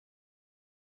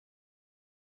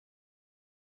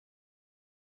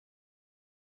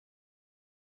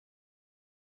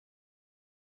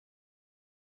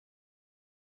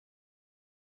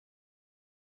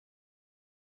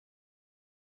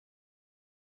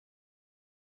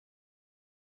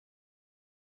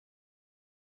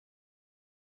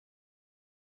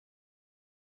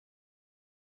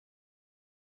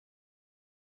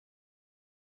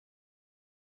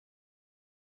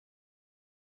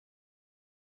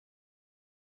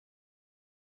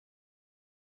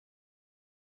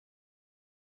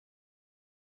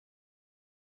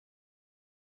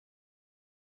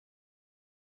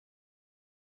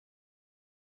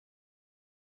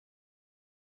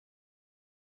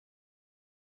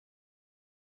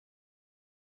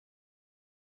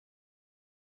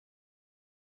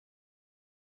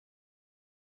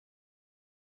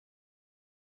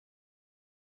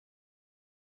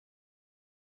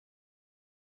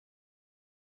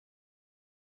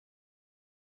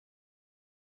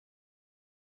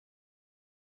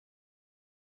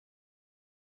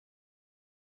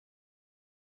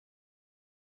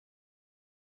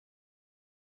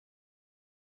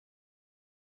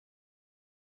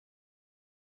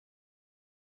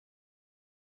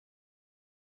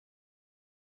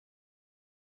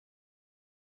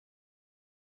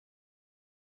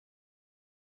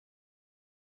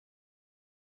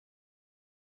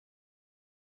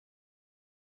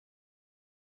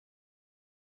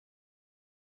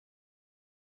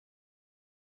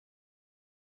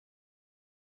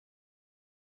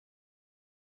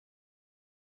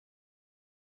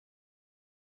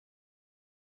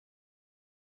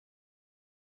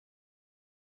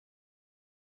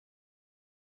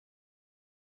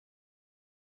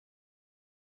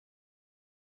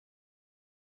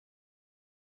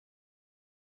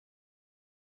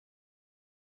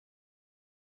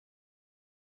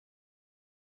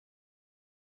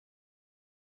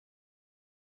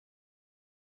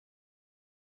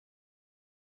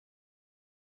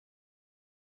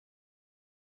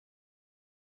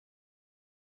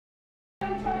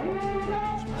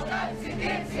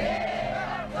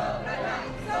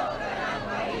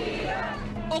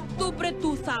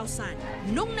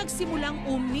2000 nung nagsimulang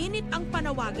uminit ang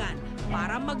panawagan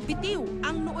para magbitiw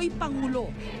ang nooy Pangulo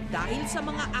dahil sa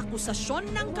mga akusasyon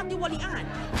ng katiwalian.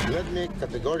 Let me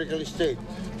categorically state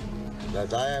that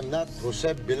I am not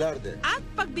Jose Velarde. At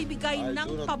pagbibigay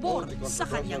ng pabor sa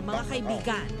kanyang mga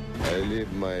kaibigan. I leave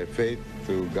my faith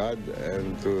to God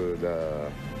and to the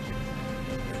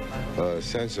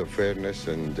sense of fairness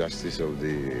and justice of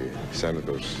the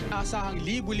senators. Asahang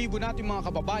libu-libu nating mga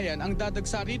kababayan ang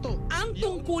dadagsa rito. Ang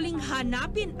tungkuling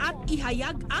hanapin at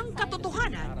ihayag ang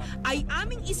katotohanan ay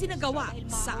aming isinagawa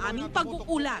sa aming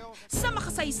pag-uulat sa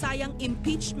makasaysayang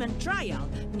impeachment trial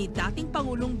ni dating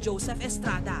Pangulong Joseph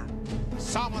Estrada.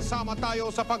 Sama-sama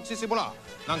tayo sa pagsisimula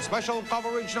ng special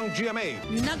coverage ng GMA.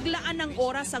 Naglaan ng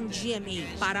oras ang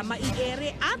GMA para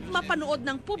maiere at mapanood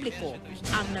ng publiko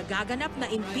ang nagaganap na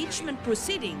impeachment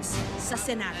proceedings sa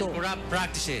Senado. Corrupt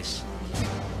practices,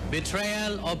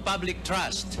 betrayal of public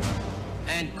trust,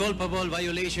 and culpable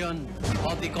violation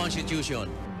of the Constitution.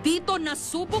 Dito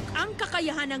nasubok ang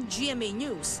kakayahan ng GMA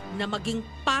News na maging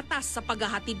patas sa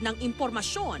paghahatid ng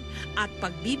impormasyon at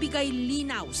pagbibigay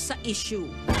linaw sa issue.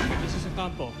 Mrs.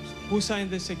 Ocampo, who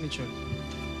signed this signature?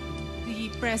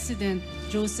 The President,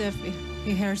 Joseph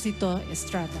Ejercito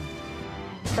Estrada.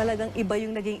 Talagang iba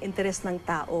yung naging interest ng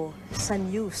tao sa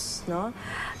news, no?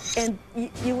 And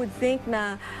you would think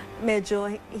na medyo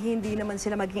hindi naman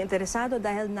sila maging interesado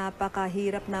dahil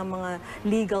napakahirap ng mga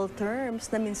legal terms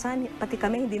na minsan pati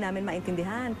kami hindi namin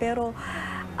maintindihan. Pero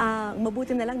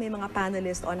mabuti na lang may mga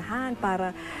panelists on hand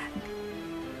para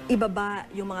ibaba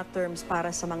yung mga terms para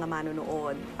sa mga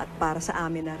manonood at para sa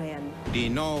amin na rin. The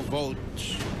no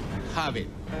votes have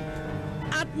it.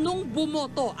 At nung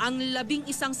bumoto ang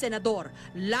 11 senador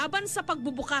laban sa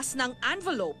pagbubukas ng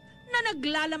envelope na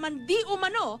naglalaman di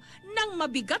umano ng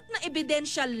mabigat na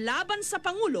ebidensya laban sa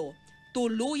Pangulo,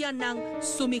 tuluyan ng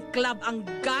sumiklab ang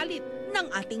galit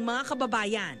ng ating mga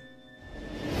kababayan.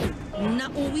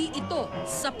 Nauwi ito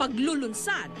sa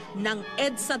paglulunsad ng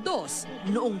EDSA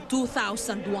 2 noong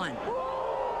 2001.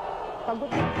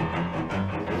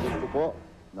 Gusto po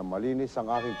na malinis ang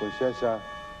aking konsyensya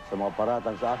sa mga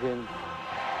paratang sa akin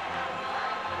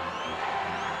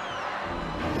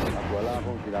at wala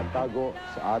akong tinatago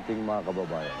sa ating mga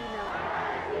kababayan.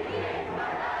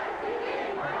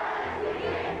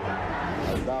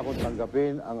 Handa akong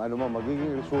tanggapin ang anumang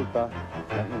magiging resulta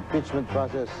ng impeachment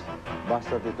process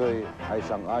basta't ito'y ay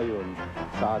sang-ayon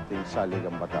sa ating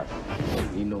saligang batas.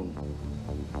 Ninong,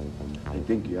 I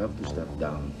think you have to step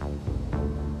down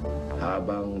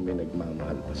habang may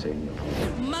nagmamahal pa sa inyo.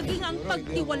 Maging ang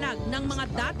pagtiwalag ng mga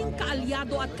dating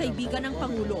kaalyado at kaibigan ng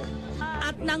Pangulo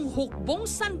at ng hukbong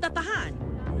sandatahan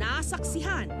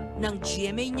nasaksihan ng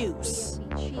GMA News.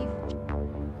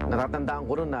 Natatandaan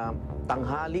ko rin na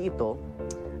tanghali ito,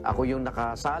 ako yung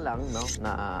nakasalang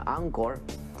na anchor.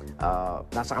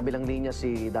 Nasa kabilang linya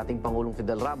si dating Pangulong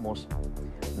Fidel Ramos.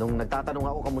 Nung nagtatanong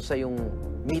ako kamusta yung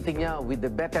meeting niya with the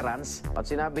veterans, at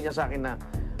sinabi niya sa akin na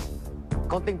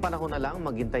konting panahon na lang,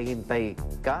 maghintay-hintay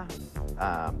ka,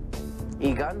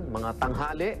 Igan, mga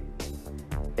tanghali,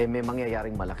 may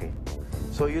mangyayaring malaki.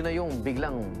 So yun na yung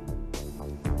biglang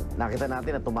nakita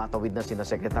natin na tumatawid na sina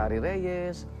Secretary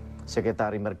Reyes,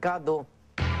 Secretary Mercado.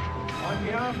 On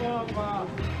behalf of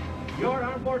your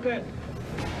armed forces,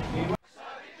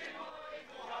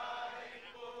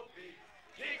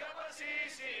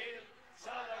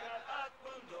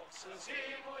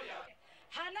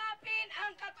 hanapin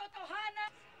ang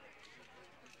katotohanan.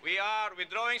 We are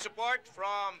withdrawing support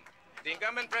from the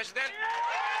incumbent president.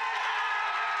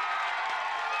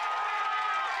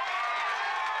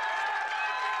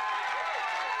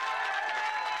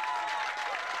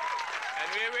 And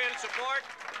we will support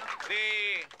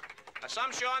the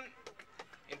assumption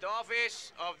into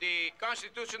office of the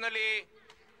constitutionally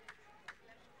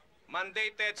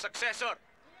mandated successor,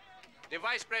 the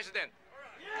Vice President.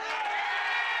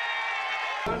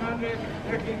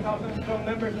 113,000 strong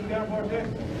members of the armed forces.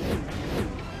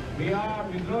 We are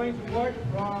withdrawing support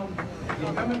from the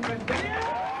incumbent president.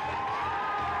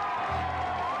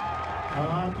 Ang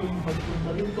ating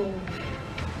pagpunta rito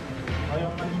ay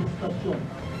ang administrasyon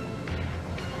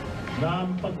na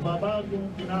ang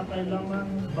pagbabagong kinakailangan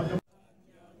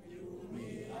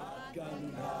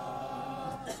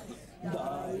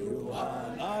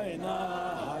dayuhan ay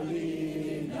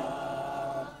nahalina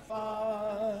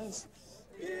pas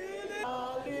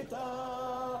ilalita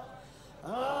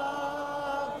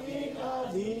aking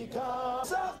adhika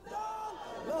saktang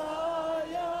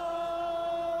laya.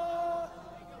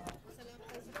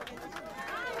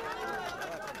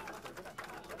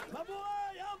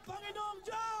 Mabuhay ang Panginoong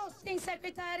Diyos!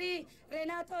 Secretary Secretary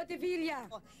Renato de Villa.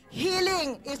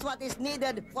 Healing is what is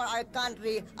needed for our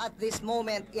country at this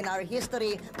moment in our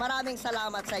history. Maraming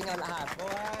salamat sa inyo lahat.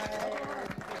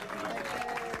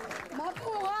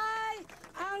 Mabuhay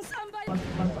ang sambay!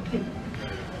 Masakit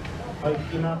ay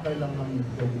kinakailangan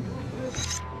nito.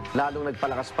 Lalong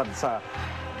nagpalakas pa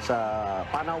sa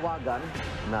panawagan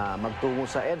na magtungo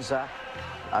sa EDSA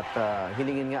at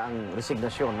hilingin nga ang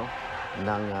resignasyon, no,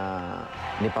 ng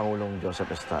ni Pangulong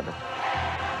Joseph Estrada.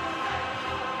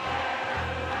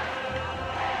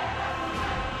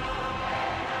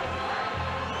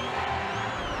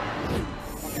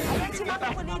 Ayan, si Mama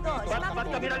po dito. Ba't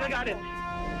kami nagagalit?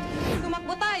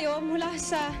 Tumakbo tayo mula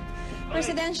sa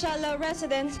presidential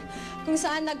residence kung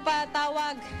saan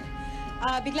nagpatawag,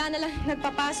 bigla na lang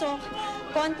nagpapasok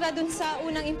kontra dun sa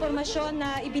unang impormasyon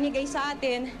na ibinigay sa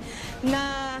atin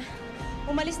na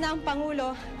umalis na ang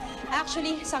Pangulo.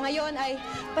 Actually, sa ngayon ay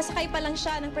pasakay pa lang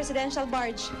siya ng presidential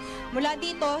barge. Mula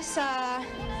dito sa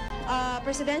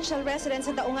presidential residence,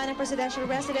 sa daungan ng presidential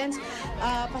residence,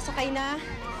 pasakay na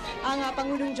ang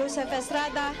Pangulong Joseph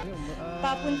Estrada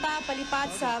papunta,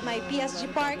 palipat sa may PSG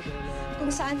Park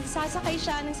kung saan sasakay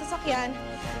siya ng sasakyan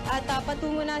at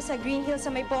patungo na sa Green Hills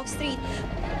sa may Polk Street.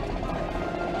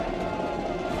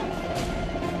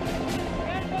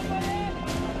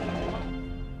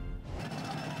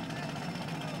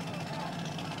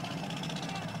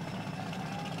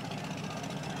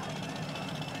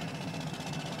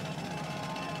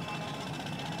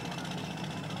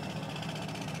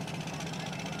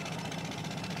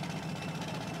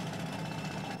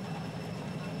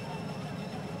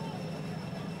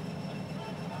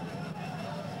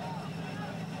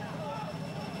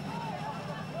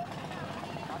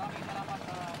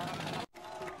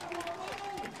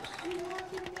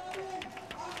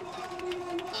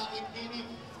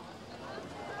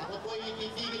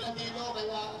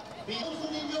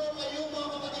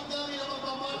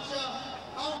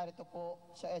 Narito po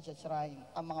sa EDSA Shrine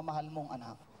ang mga mahal mong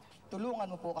anak. Tulungan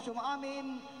mo po.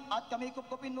 Sumaamin at kami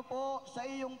kupkupin mo po sa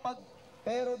iyong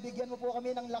Pero bigyan mo po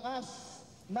kami ng lakas,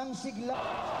 ng sigla.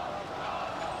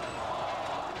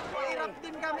 Hirap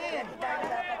din kami.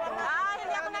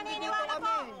 Hindi ako naniniwala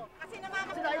po. Kasi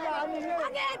namamagay.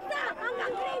 Ang EDSA!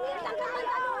 Hanggang Green Hills, hanggang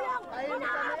Mandaluyong!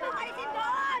 Makakapakalisin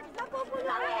doon! Napupuno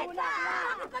ang EDSA!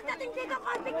 Pagdating dito,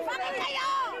 konting bakit kayo?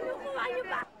 Sinukuha niyo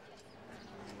ba?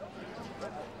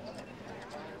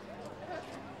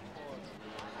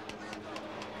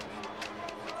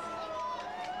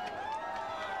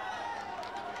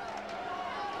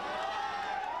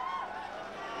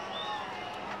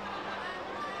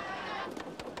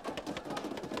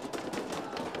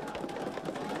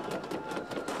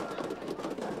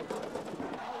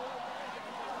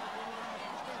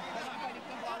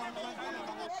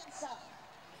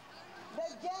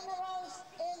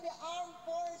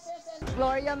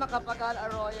 Gloria Macapagal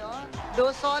Arroyo, do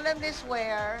solemnly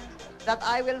swear that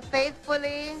I will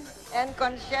faithfully and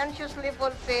conscientiously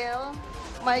fulfill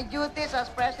my duties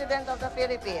as President of the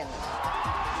Philippines.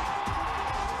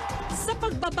 Sa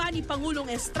pagbaba ni Pangulong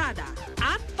Estrada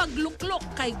at pagluklok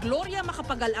kay Gloria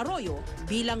Macapagal Arroyo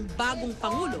bilang bagong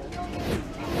Pangulo,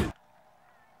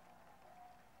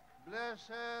 Bless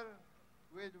her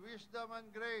with wisdom and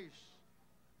grace.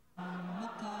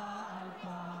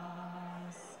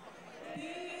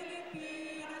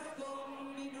 Pilipinas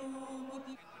kong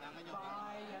minumuti.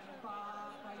 Bayan pa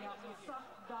kaya usak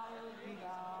dahil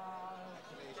bilang.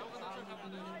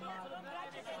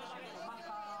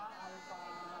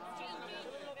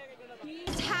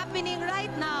 It's happening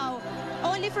right now.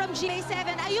 Only from GA7.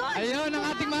 Ayun! Ayun ang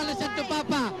ating mahal na Santo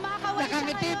Papa.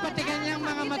 Nakangiti pati kanyang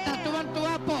mga mata.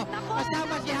 Tuwang-tuwa po.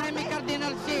 Kasama si Jaime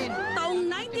Cardinal Sin. Taong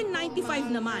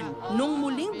 1995 naman, nung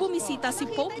muling bumisita si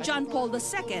Pope John Paul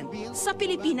II sa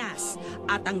Pilipinas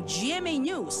at ang GMA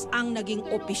News ang naging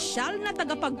opisyal na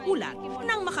tagapag-ulat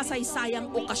ng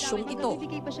makasaysayang okasyong ito.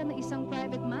 Nagbibigay pa siya ng isang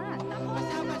private man.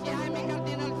 Kasama si Jaime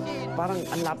Cardinal Sin. Parang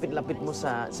ang lapit-lapit mo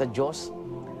sa Diyos,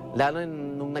 lalo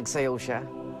nung nagsayaw siya,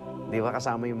 di ba,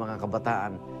 kasama yung mga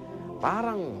kabataan.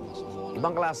 Parang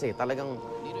ibang klase, talagang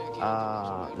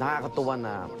nakakatuwa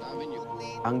na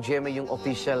ang GMA yung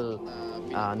official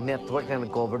network na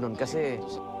nag-cover nun kasi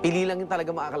pili lang yung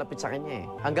talaga makakalapit sa kanya eh.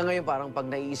 Hanggang ngayon parang pag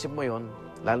naiisip mo yon,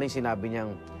 lalo yung sinabi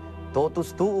niyang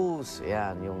totus tuus,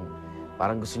 yan, yung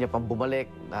parang gusto niya pang bumalik,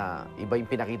 iba yung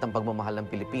pinakitang pagmamahal ng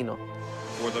Pilipino.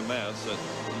 For the mass at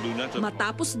Luneta.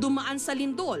 Matapos dumaan sa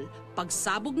lindol,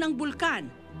 pagsabog ng bulkan,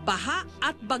 baha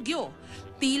at bagyo,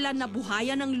 tila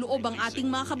nabuhayan ng loob ang ating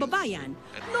mga kababayan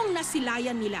nung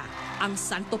nasilayan nila ang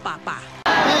Santo Papa.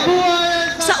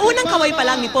 Sa unang kaway pa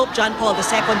lang ni Pope John Paul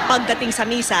II pagdating sa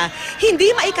misa,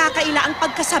 hindi maikakaila ang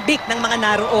pagkasabik ng mga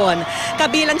naroon.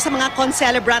 Kabilang sa mga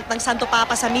concelebrant ng Santo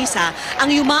Papa sa misa,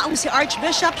 ang yumaong si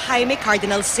Archbishop Jaime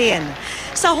Cardinal Sin.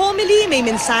 Sa homily, may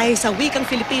mensahe sa wikang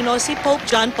Filipino si Pope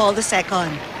John Paul II.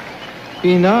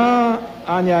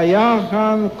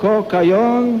 Inaanyayahan ko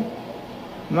kayong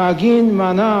maging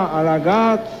mga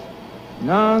alagad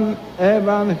ng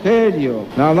Ebanghelyo.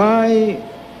 Naway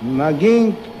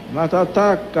maging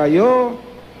matatag kayo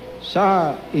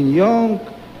sa inyong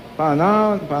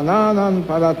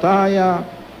pananampalataya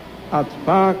at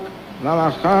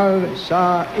pagmamahal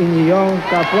sa inyong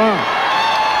kapwa.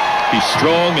 Be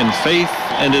strong in faith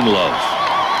and in love.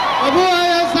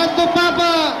 Mabuhay ang Santo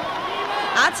Papa!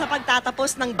 At sa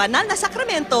pagtatapos ng banal na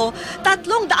sakramento,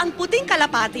 300 puting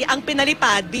kalapati ang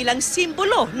pinalipad bilang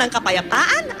simbolo ng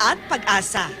kapayapaan at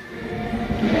pag-asa.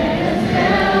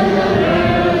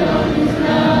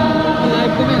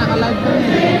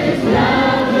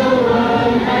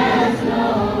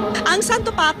 Ang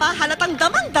Santo Papa halatang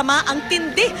damang-dama ang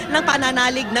tindi ng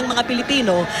pananalig ng mga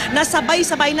Pilipino na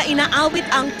sabay-sabay na inaawit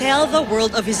ang Tell the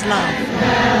World of His Love.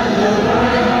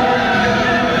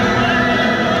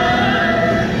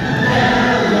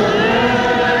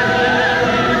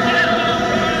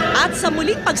 At sa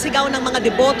muling pagsigaw ng mga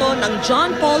deboto ng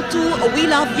John Paul II, We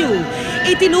Love You,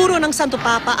 itinuro ng Santo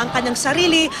Papa ang kanyang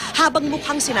sarili habang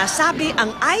mukhang sinasabi ang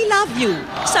I love you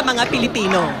sa mga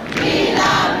Pilipino. We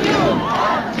love you,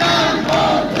 John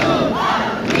Paul II,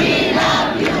 we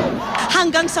love you.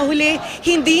 Hanggang sa huli,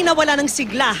 hindi nawala ng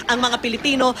sigla ang mga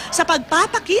Pilipino sa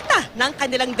pagpapakita ng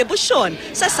kanilang debosyon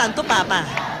sa Santo Papa.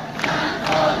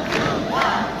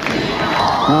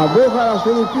 Mabuhay ang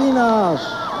Pilipinas!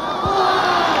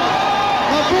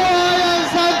 Mabuhay ang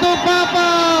Santo Papa!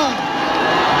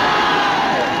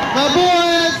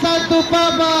 Mabuhay ang Santo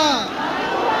Papa!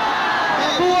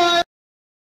 Mabuhay!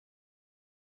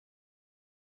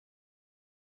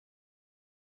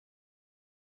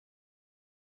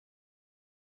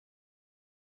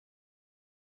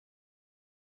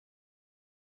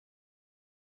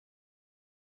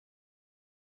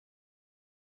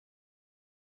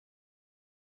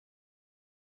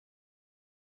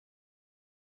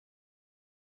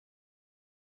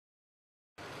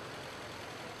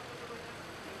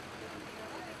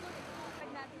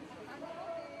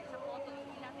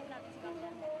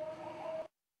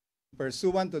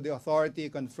 Pursuant to the authority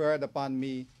conferred upon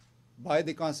me by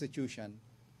the Constitution,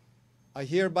 I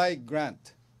hereby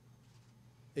grant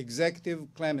executive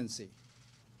clemency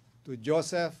to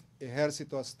Joseph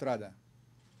Ejercito Estrada,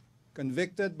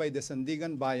 convicted by the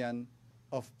Sandigan Bayan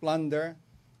of plunder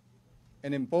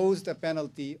and imposed a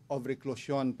penalty of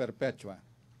reclusion perpetua.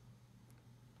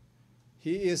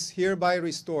 He is hereby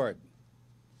restored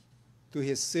to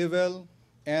his civil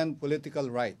and political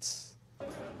rights.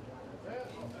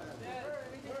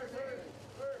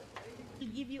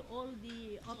 Give you all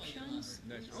the options,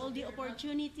 all the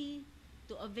opportunity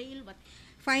to avail what.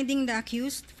 Finding the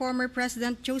accused, former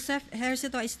President Joseph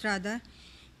Ejercito Estrada,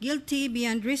 guilty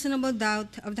beyond reasonable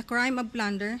doubt of the crime of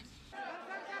plunder.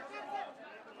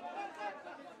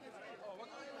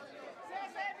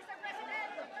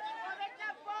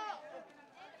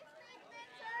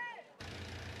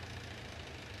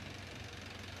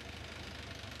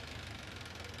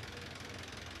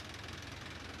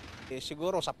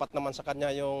 Siguro sapat naman sa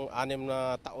kanya yung 6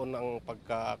 na taon ng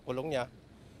pagkakulong niya,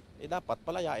 dapat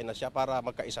palayain na siya para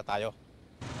magkaisa tayo.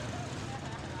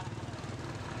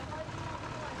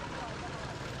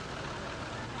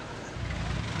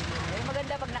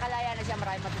 Maganda pag nakalaya na siya,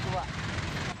 maraming matutuwa.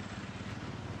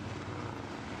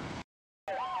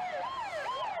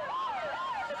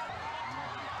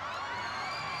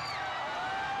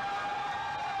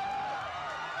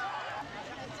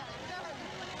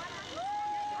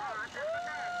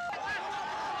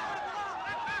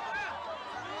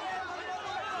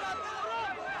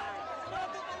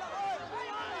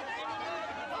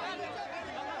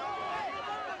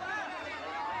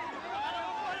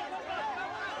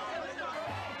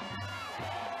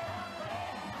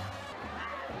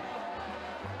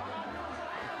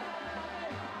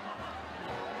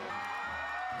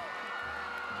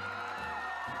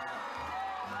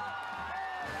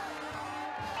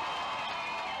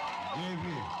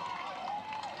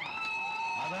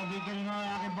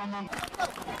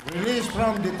 Released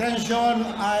from detention,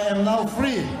 I am now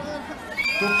free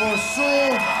to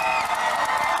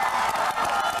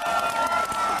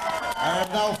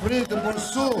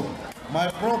pursue. My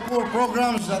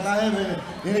programs that I have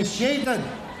initiated.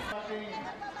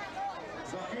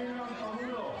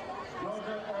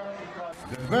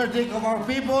 The verdict of our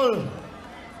people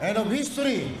and of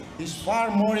history is far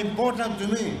more important to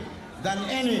me than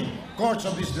any courts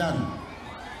of this land.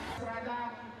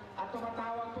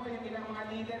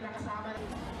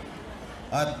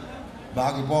 At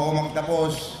bago po ako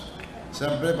magtapos,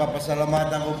 siyempre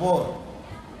papasalamatan ko po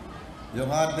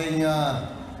yung ating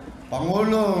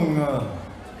Pangulong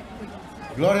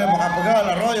Gloria Macapagal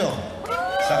Arroyo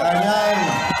sa kanyang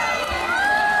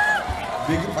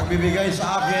pagbibigay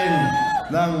sa akin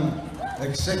ng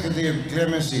executive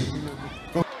clemency.